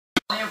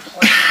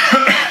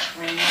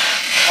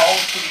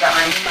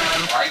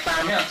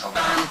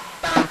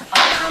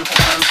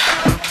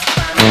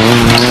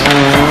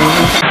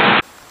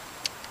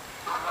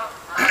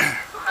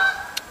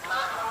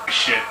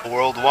Shit,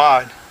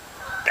 worldwide.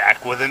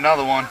 Back with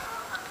another one.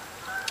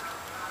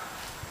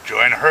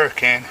 Join a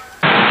hurricane.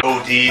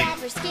 OD.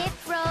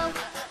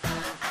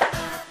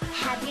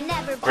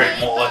 Great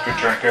malt liquor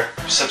drinker.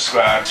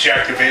 Subscribe.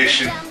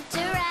 Activation.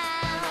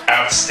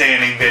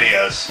 Outstanding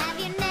videos.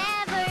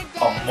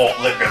 A malt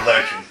liquor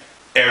legend.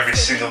 Every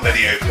single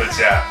video he puts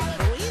out,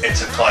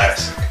 it's a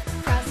classic.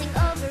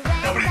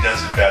 Nobody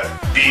does it better.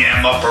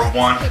 BM Upper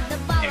 1.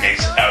 He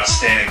makes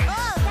outstanding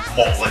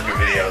malt liquor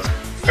videos.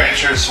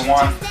 Ventures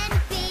 1.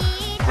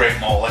 Great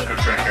malt liquor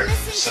drinker.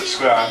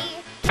 Subscribe.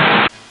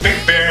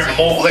 Big Bear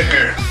Malt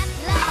Liquor.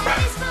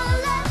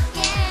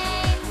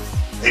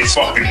 It's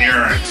fucking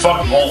urine.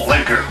 Fuck malt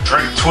liquor.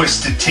 Drink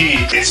twisted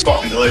tea. It's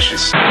fucking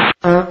delicious.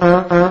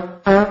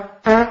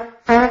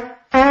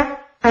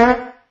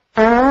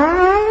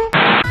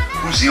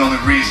 Who's the only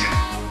reason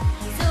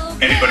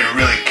anybody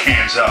really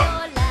cans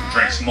up and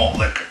drinks malt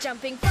liquor?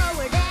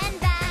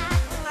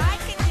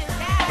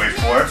 Wait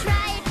for it.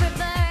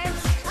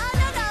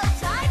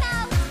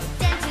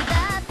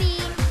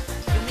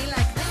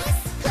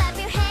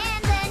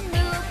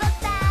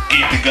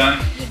 Keep the gun.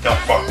 Don't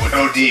fuck with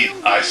OD.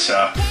 I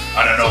suck.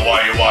 I don't know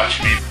why you're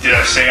watching me. Did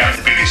I say I'm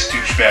the biggest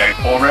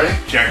douchebag already?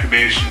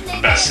 Ejaculation,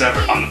 the best ever.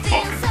 I'm the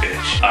fucking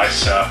bitch. I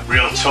suck.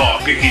 Real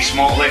talk. Picky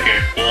small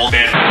liquor. All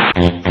day.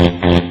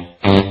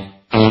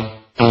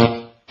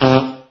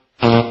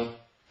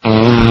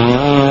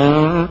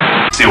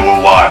 Still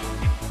worldwide.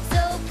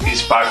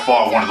 He's by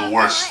far one of the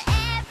worst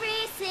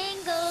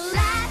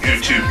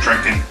YouTube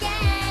drinking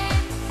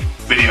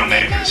video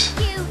makers.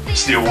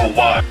 Still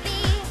worldwide.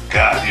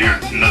 God, you're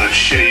another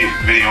shitty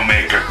video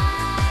maker.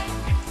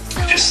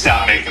 Just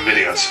stop making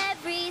videos.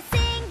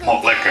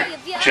 Malt liquor.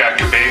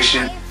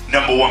 Ejaculation,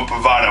 #1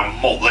 provider of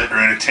malt liquor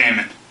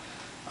entertainment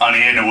on the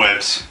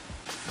interwebs.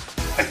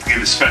 I'd like to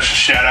give a special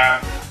shout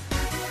out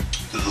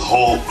to the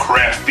whole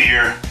craft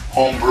beer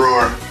home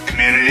brewer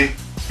community.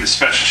 Give a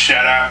special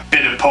shout out to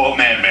the Poet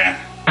Madman.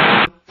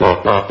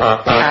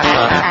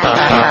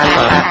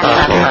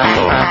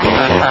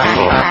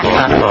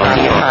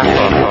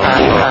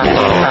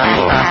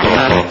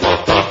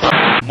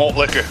 Malt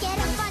liquor.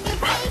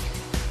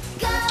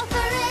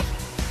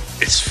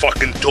 It's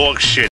fucking dog shit.